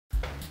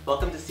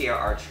Welcome to Sierra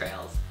Art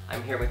Trails.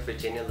 I'm here with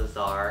Virginia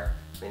Lazar,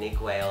 Monique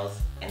Wales,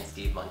 and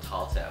Steve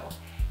Montalto.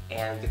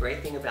 And the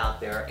great thing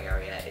about their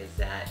area is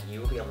that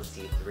you will be able to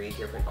see 3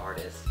 different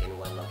artists in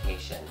one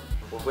location.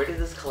 Well, where did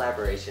this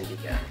collaboration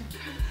begin?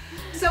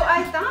 So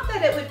I thought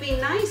that it would be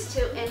nice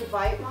to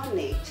invite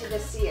Monique to the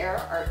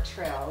Sierra Art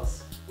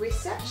Trails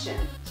reception,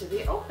 to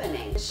the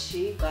opening.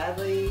 She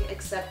gladly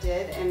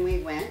accepted and we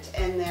went,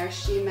 and there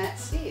she met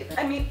Steve.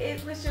 I mean,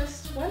 it was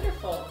just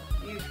wonderful.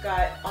 You've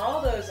got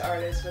all those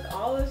artists with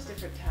all those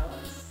different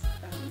talents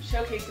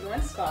showcased in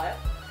one spot.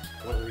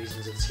 One of the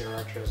reasons that Sierra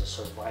Art Trails is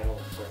so vital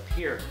for up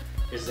here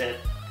is that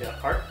the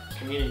art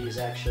community is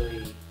actually,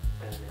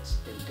 and it's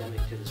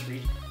endemic to this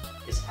region,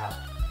 is out.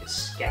 It's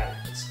scattered.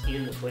 It's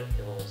in the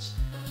foothills.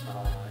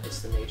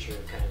 It's the nature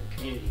of kind of the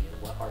community,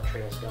 and what Art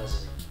Trails does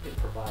is it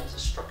provides a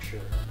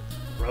structured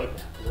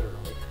roadmap,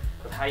 literally,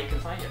 of how you can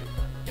find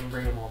everybody and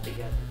bring them all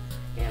together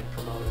and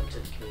promote them to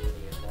the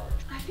community at large.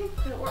 I think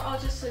that we're all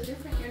just so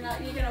different. You're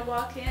gonna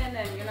walk in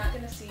and you're not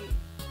gonna see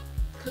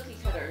cookie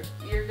cutter.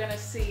 You're gonna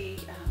see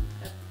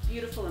a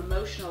beautiful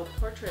emotional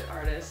portrait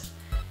artist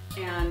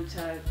and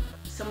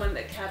someone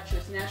that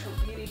captures natural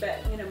beauty,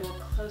 but more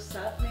close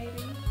up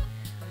maybe.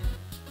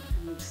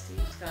 I mean,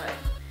 Steve's got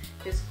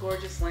his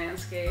gorgeous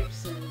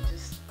landscapes and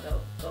just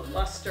the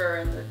luster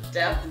and the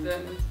depth and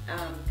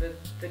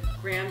the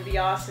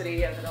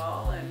grandiosity of it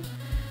all, and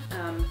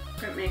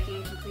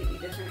printmaking, completely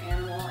different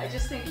animal. I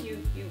just think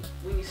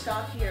when you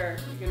stop here,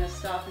 you're going to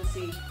stop and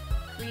see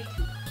 3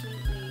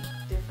 completely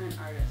different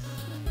artists.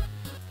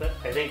 But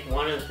I think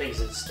one of the things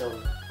that's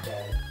still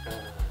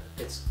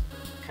it's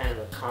kind of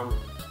a common,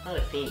 not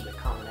a theme, but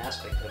common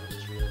aspect of it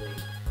is really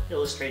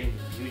illustrating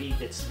the beauty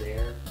that's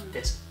there.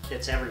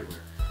 It's everywhere.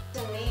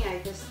 To me, I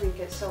just think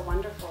it's so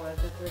wonderful that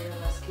the 3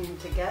 of us came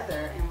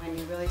together, and when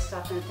you really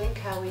stop and think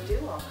how we do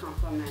all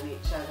complement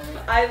each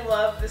other. I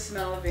love the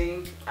smell of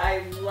ink. I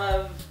would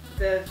love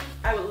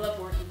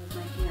working with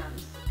my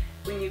hands.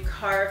 When you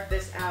carve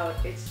this out,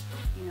 it's,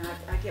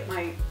 I get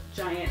my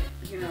giant,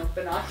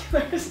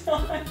 binoculars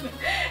on,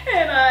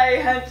 and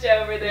I hunch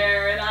over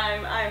there, and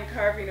I'm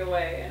carving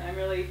away, and I'm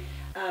really,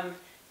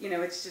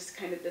 it's just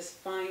kind of this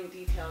fine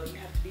detail. You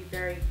have to be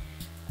very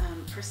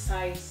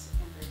precise,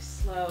 very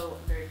slow,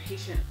 very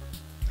patient.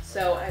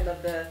 So I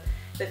love the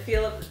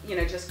feel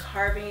of, just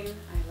carving.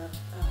 I love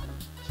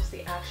just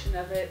the action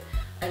of it.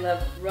 I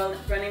love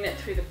running it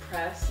through the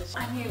press.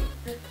 I mean,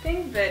 the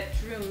thing that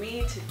drew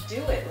me to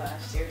do it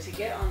last year, to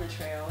get on the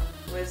trail,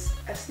 was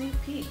a sneak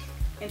peek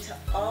into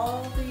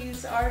all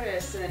these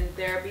artists and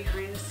their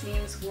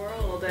behind-the-scenes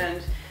world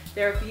and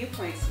their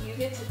viewpoints. You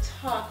get to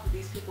talk with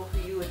these people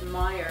who you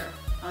admire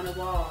on a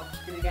wall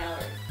in a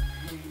gallery.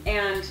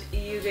 And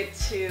you get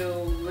to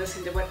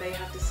listen to what they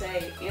have to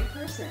say in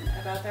person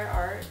about their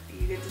art.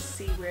 You get to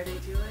see where they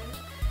do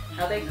it,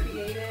 how they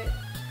create it.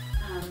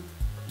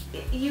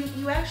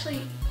 You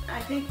actually, I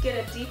think,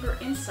 get a deeper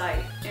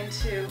insight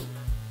into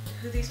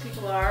who these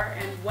people are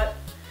and what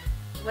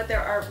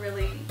their art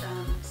really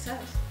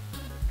says.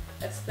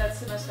 That's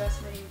the most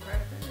fascinating part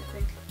of it, I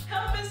think.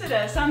 Come visit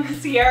us on the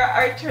Sierra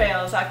Art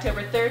Trails,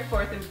 October 3rd,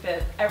 4th, and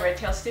 5th at Red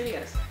Tail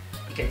Studios.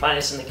 You can find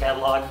us in the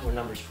catalog. We're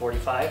numbers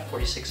 45,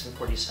 46, and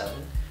 47.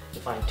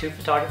 You'll find 2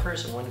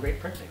 photographers and 1 great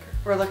printmaker.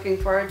 We're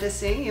looking forward to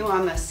seeing you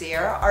on the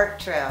Sierra Art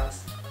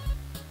Trails.